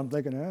fool. I'm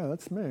thinking,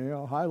 that's me.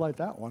 I'll highlight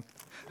that one.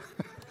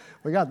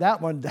 We got that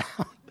one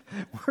down.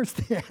 Where's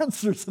the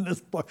answers in this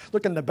book?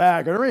 Look in the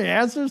bag. Are there any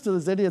answers to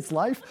this idiot's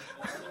life?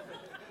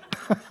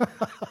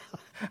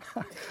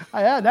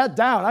 I had that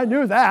down. I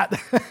knew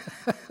that.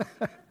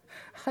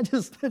 I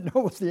just didn't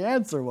know what the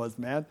answer was,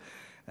 man.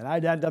 And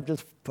I'd end up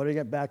just putting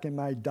it back in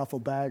my duffel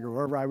bag or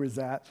wherever I was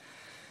at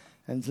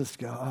and just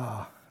go,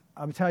 oh.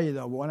 I'll tell you,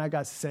 though, when I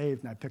got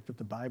saved and I picked up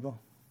the Bible,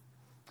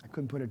 I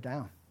couldn't put it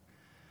down.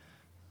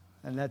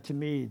 And that, to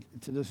me,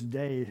 to this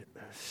day,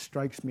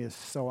 strikes me as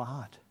so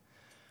odd.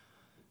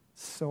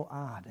 So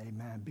odd,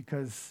 amen,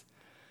 because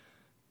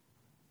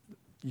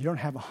you don't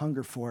have a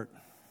hunger for it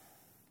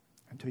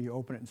until you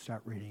open it and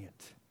start reading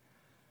it.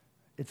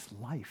 It's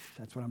life.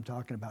 That's what I'm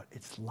talking about.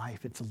 It's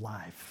life. It's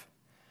alive.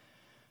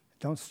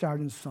 Don't start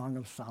in Song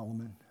of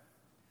Solomon.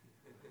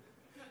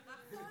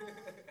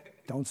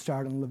 Don't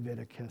start in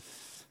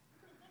Leviticus.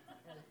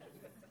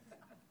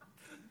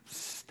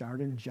 Start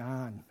in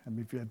John.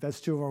 If that's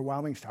too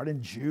overwhelming, start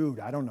in Jude.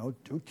 I don't know.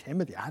 Do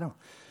Timothy.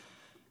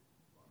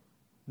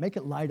 Make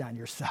it light on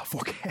yourself,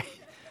 okay?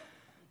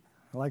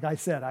 Like I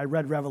said, I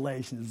read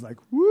Revelation. It's like,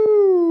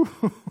 woo!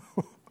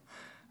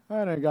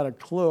 I ain't got a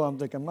clue. I'm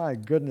thinking, my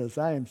goodness,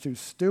 I am too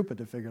stupid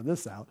to figure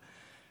this out.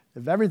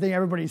 If everything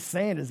everybody's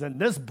saying is in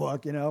this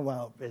book,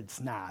 well,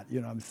 it's not,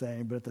 what I'm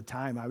saying? But at the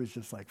time, I was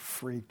just like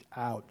freaked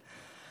out.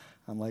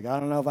 I'm like, I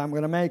don't know if I'm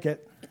going to make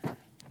it.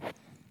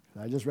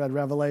 I just read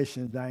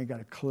Revelation. I ain't got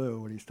a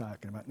clue what he's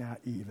talking about.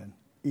 Not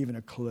even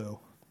a clue.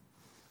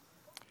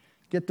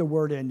 Get the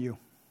word in you.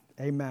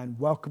 Amen.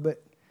 Welcome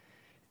it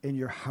in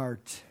your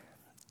heart.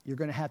 You're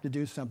going to have to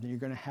do something. You're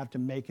going to have to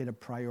make it a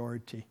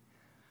priority.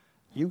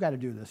 You've got to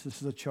do this.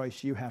 This is a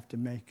choice you have to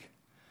make.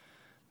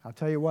 I'll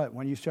tell you what,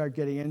 when you start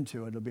getting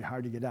into it, it'll be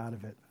hard to get out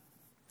of it.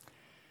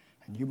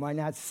 And you might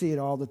not see it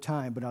all the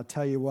time, but I'll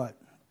tell you what,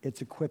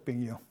 it's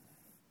equipping you.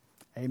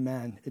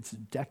 Amen. It's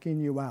decking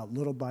you out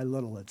little by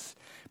little. It's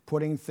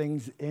putting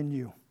things in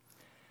you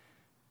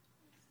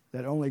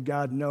that only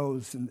God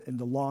knows in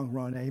the long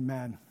run.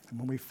 Amen. And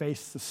when we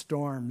face the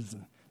storms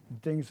and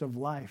things of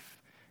life,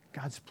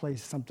 God's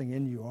placed something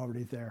in you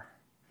already there.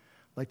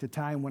 Like the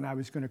time when I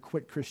was going to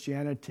quit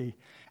Christianity,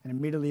 and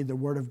immediately the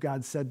Word of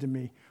God said to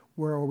me,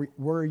 where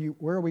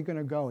are we going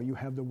to go? You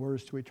have the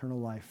words to eternal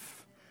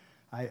life.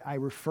 I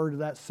refer to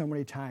that so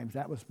many times.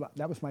 That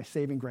was my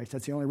saving grace.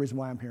 That's the only reason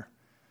why I'm here.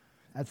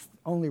 That's the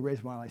only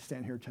reason why I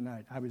stand here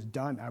tonight. I was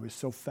done. I was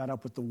so fed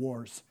up with the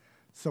wars,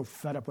 so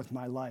fed up with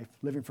my life,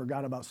 living for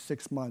God about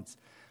 6 months.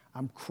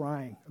 I'm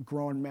crying, a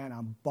grown man.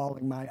 I'm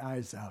bawling my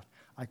eyes out.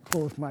 I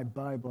closed my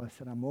Bible. I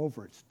said, I'm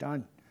over. It's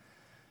done.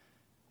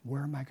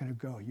 Where am I going to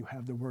go? You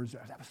have the words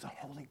there. That was the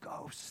Holy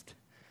Ghost.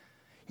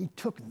 He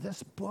took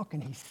this book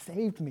and he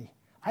saved me.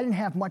 I didn't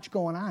have much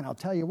going on, I'll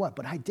tell you what,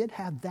 but I did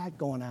have that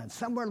going on.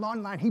 Somewhere along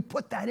the line, he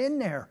put that in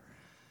there.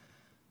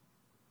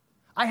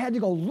 I had to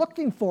go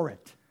looking for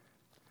it.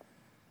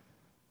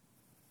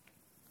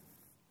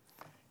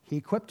 He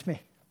equipped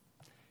me.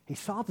 He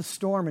saw the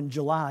storm in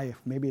July,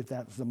 maybe if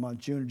that was the month,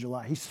 June or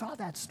July. He saw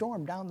that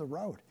storm down the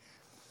road.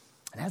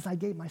 And as I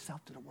gave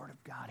myself to the Word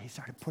of God, he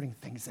started putting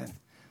things in.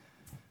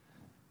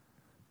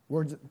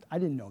 Words, I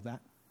didn't know that.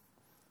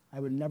 I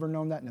would have never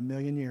known that in a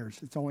million years.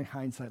 It's only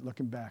hindsight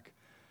looking back.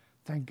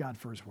 Thank God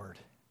for his word.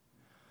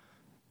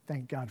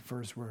 Thank God for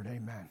his word.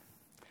 Amen.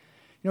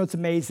 You know, it's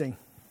amazing,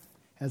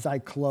 as I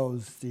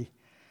close, the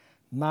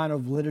amount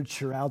of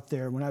literature out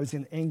there. When I was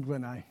in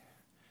England, I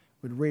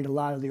would read a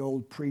lot of the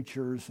old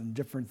preachers and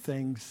different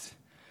things,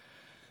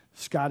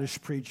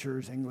 Scottish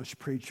preachers, English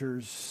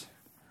preachers.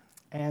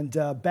 And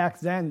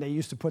back then, they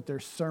used to put their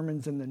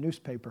sermons in the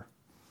newspaper.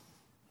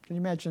 Can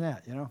you imagine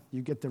that? You know,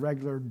 you get the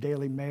regular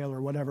Daily Mail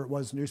or whatever it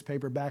was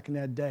newspaper back in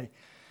that day,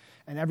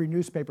 and every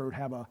newspaper would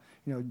have a,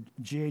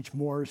 G.H.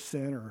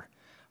 Morrison or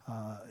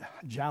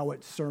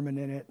Jowett sermon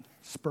in it.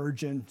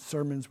 Spurgeon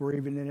sermons were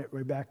even in it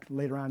way back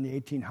later on in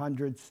the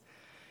 1800s.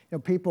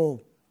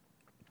 People,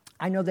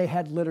 I know they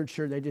had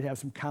literature. They did have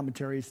some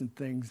commentaries and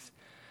things,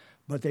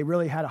 but they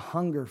really had a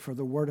hunger for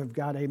the Word of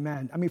God.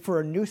 Amen. I mean, for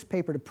a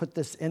newspaper to put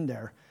this in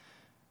there,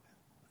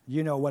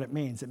 you know what it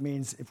means. It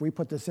means if we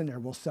put this in there,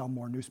 we'll sell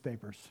more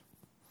newspapers.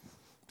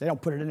 They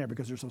don't put it in there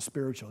because they're so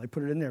spiritual. They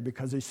put it in there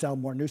because they sell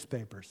more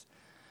newspapers.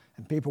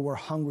 And people were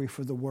hungry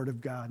for the Word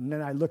of God. And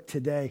then I look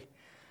today,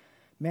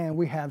 man,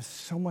 we have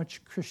so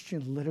much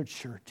Christian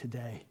literature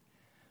today.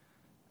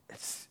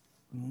 It's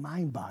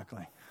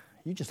mind-boggling.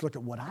 You just look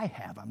at what I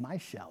have on my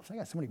shelves. I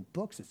got so many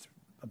books, it's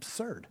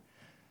absurd.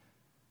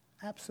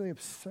 Absolutely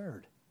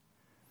absurd.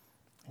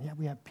 And yet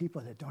we have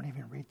people that don't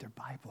even read their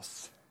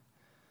Bibles.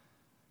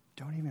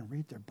 Don't even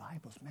read their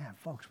Bibles. Man,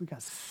 folks, we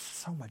got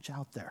so much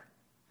out there.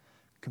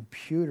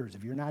 Computers,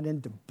 if you're not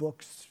into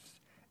books,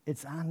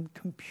 it's on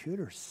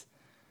computers.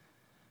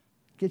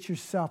 Get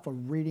yourself a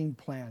reading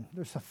plan.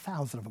 There's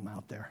 1,000 of them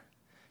out there.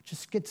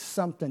 Just get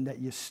something that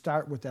you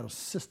start with that'll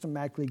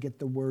systematically get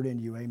the Word in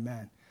you.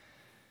 Amen.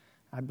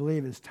 I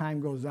believe as time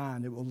goes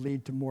on, it will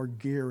lead to more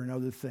gear and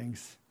other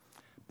things.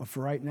 But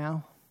for right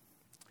now,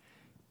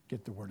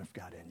 get the Word of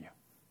God in you.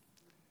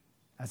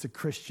 As a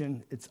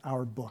Christian, it's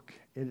our book.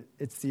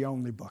 It's the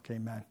only book,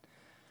 amen.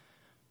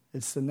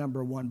 It's the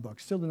number one book.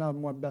 Still the number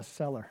one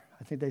bestseller.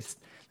 I think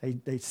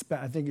they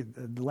spent, I think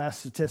the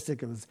last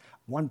statistic, it was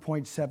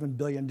 $1.7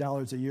 billion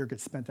a year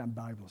gets spent on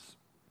Bibles.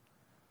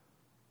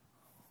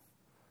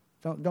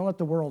 Don't let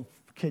the world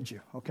kid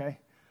you, okay?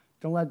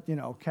 Don't let,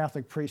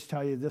 Catholic priests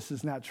tell you this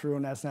is not true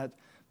and that's not.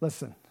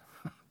 Listen,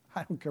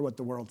 I don't care what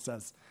the world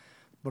says.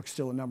 The book's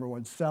still a number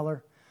one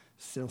seller,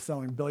 still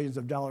selling billions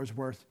of dollars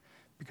worth.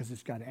 Because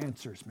it's got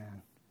answers,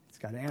 man. It's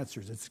got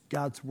answers. It's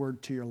God's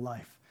word to your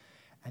life.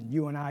 And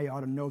you and I ought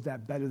to know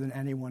that better than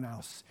anyone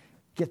else.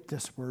 Get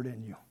this word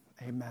in you.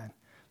 Amen.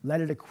 Let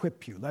it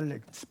equip you. Let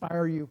it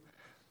inspire you.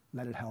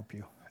 Let it help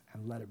you.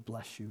 And let it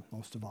bless you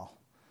most of all.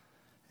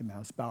 Amen.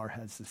 Let's bow our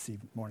heads this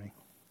morning.